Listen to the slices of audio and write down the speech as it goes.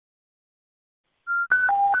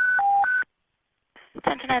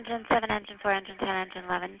Attention engine 7, engine 4, engine 10, engine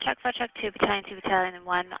 11. Truck 4, truck 2, battalion 2, battalion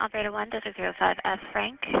 1. Operator 1, District 05F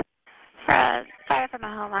Frank. For a fire from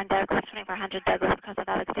a home on Douglas 2400 Douglas because of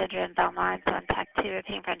Alexandria and Belmont on TAC 2,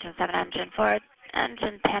 repeating for engine 7, engine 4,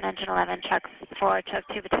 engine 10, engine 11, truck 4, truck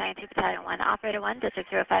 2, battalion 2, battalion 1. Operator 1, District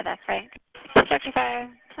 05F Frank. Structure fire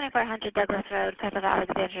 2400 Douglas Road because of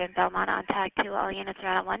Alexandria and Belmont on TAC 2. All units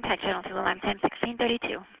are on 1, TAC channel 2, alarm time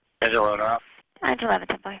 1632. Engine 11 route. Engine 11,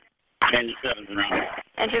 10 boy. Engine 7's en route.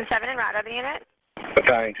 Engine 7 en route. Other unit?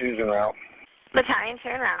 Battalion 2's en route. Battalion 2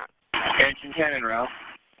 en route. Engine 10 en route.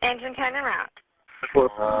 Engine 10 en route.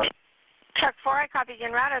 Truck 4. Truck 4, I copy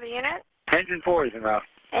en route. Other unit? Engine 4 is en route.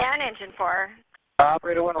 And engine 4.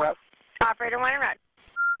 Operator 1 route. Operator 1 en route.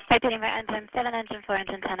 Repeating for engine 7, engine 4,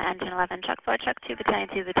 engine 10, engine 11, truck 4, truck 2, battalion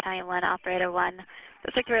 2, battalion 1, operator 1,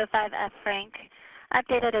 District 05F Frank.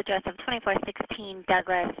 Updated address of 2416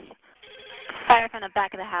 Douglas. Fire from the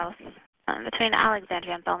back of the house between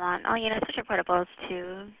Alexandria and Belmont. All units switch reportables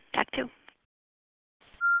to TAC 2.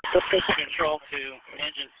 Control 2,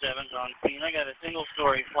 engine 7's on scene. I got a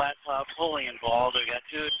single-story flat top fully involved. I've got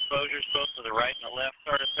 2 exposures, both to the right and the left.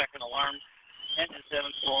 Start a second alarm. Engine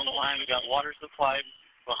 7's pulling the line. We've got water supply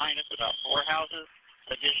behind us, about 4 houses.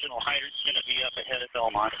 Additional hydrant's going to be up ahead at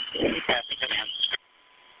Belmont. Passing command.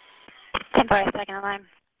 10 for a second alarm.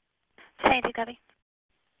 Battalion 2 copy.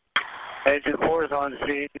 Engine 4 is on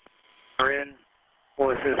scene. We're in.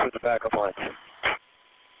 We'll assist with the backup lines.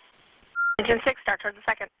 Engine 6, start towards the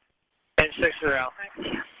second. Engine 6 is out.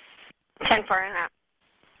 10-4 en route.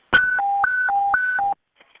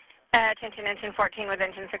 Attention, engine 14 with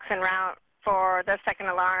engine 6 en route for the second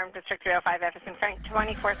alarm. District 305F is in Frank.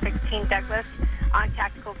 2416 Douglas on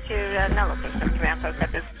tactical to no location of command post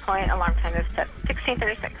at this point. Alarm time is set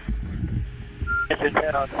 1636. Engine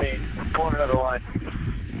 10 on scene. Pulling another line.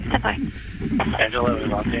 10 boy. Engine 11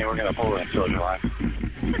 is on scene. We're going to pull in soldier line.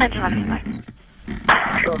 Engine 11 boy.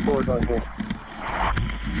 Truck 4 is on scene.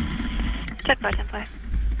 Truck 4, 10 boy.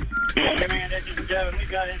 Command, engine 7. We've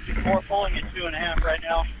got engine 4 pulling at 2.5 right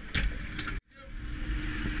now.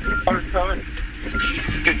 Water's coming.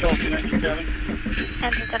 Control 2, engine 7.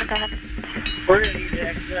 Engine 7, go ahead. We're going to need to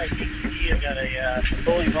expedite DCG. I've got a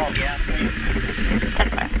fully involved gas main. 10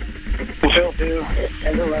 4. Control 2,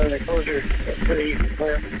 engine 11, exposure pretty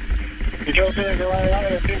clear. Control 2, engine 11, I'm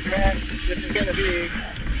going to team command. This is going to be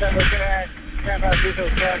Central Command. Grandpa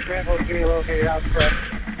Diesel's gas ramp will be located out front.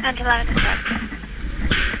 Engine 11 correct.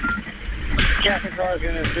 Captain Carr is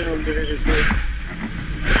going to assume Division 2.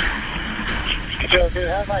 Control 2,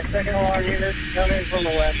 have my second alarm unit come in from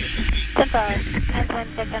the west. 10 4. Engine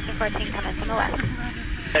 6, engine 14 coming from the west.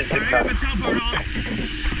 Engine 6 coming.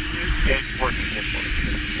 Engine 14.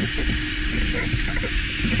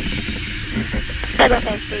 Douglas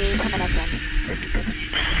AC coming again.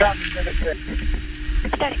 Copy,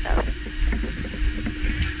 7-6. Starting go.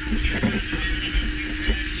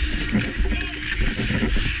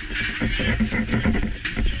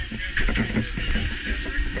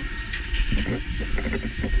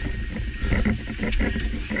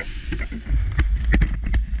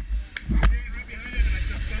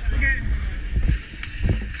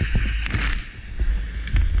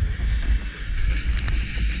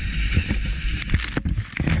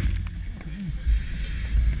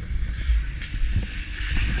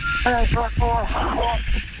 Alright, truck 4.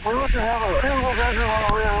 We're looking to have a single bedroom on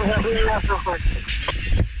the rear. We have EMS real quick.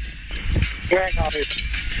 Yeah, copy.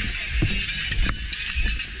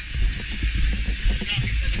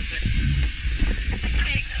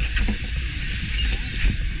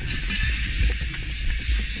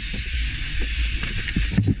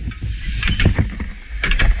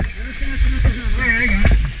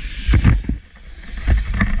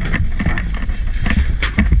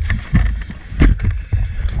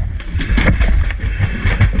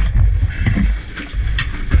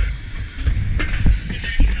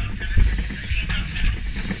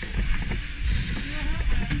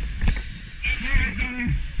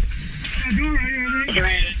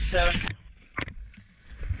 Command, engine 7.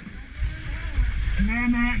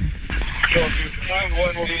 Control 2,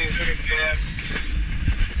 9-1 will be in second command.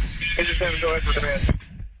 Engine 7, go ahead for command.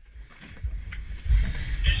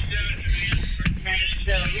 Command, engine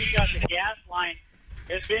 7. We've got the gas line.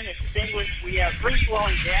 It's been extinguished. We have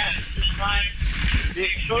free-flowing gas at this time. The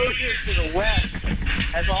exposure to the west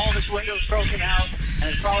has all of its windows broken out, and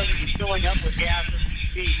it's probably going to be filling up with gas as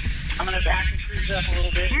we speak. I'm going to back the cruise up a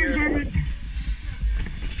little bit here.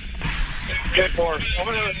 Good force. I'm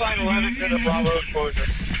going to assign 11 to the Bravo exposure.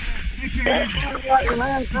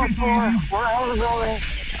 Command, truck 4. We're out of the building.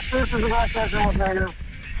 This is the back section with negative.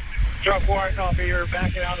 Truck 4, I copy. You're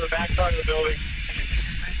backing out to the back side of the building.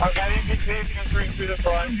 I've got engine paving and bring through the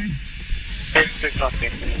front. Engine 6 on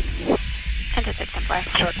scene. Engine 6 and 4.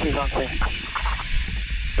 Truck 2's on scene.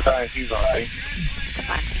 Sorry, he's on scene.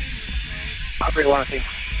 Combined. Operator 1 on scene.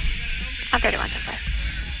 Operator 1 and 4.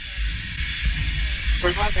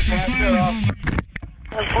 We got the gas shut off.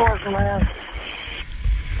 That's 4, command.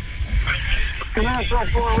 Command, truck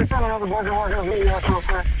 4, we found another bunch of work on video real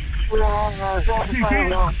quick. We're on Stockton Firefighters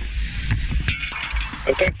now.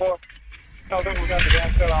 Okay, 4. I think we got the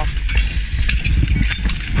gas shut off.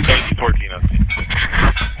 14 on scene.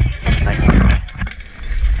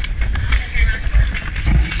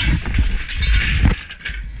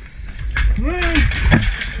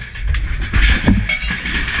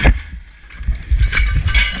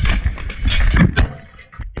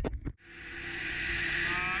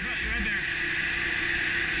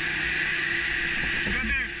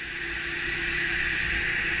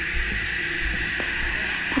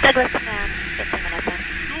 Douglas Command, 15 minutes in.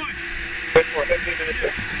 15 minutes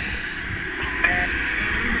in.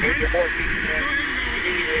 Major 14, man.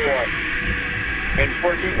 Major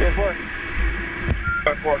 14, 4.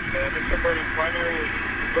 4, man. It's converting primary is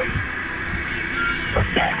complete.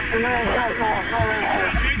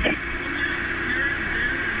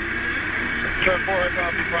 Truck 4, I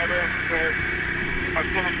copy primary prepared. I'm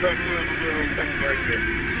sending truck 2 and delivering secondary here.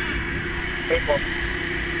 Take 4.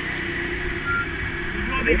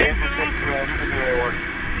 You guys all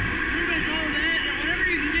that, whatever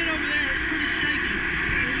you can get over there, it's pretty shaky.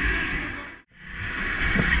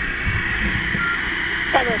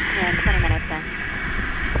 Douglas Command, 20 minutes in.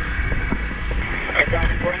 I got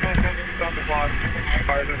 20 minutes in, stop the clock.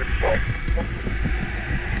 Fire's under control.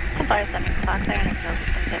 10 fire 7 o'clock, clear and exfil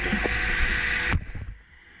system 50.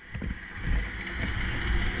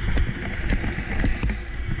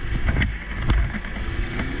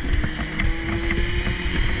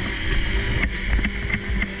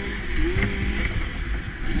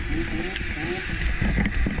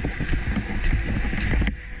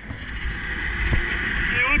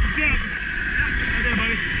 Right there,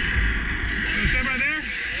 buddy. You stand right there?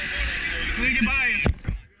 Till you get by.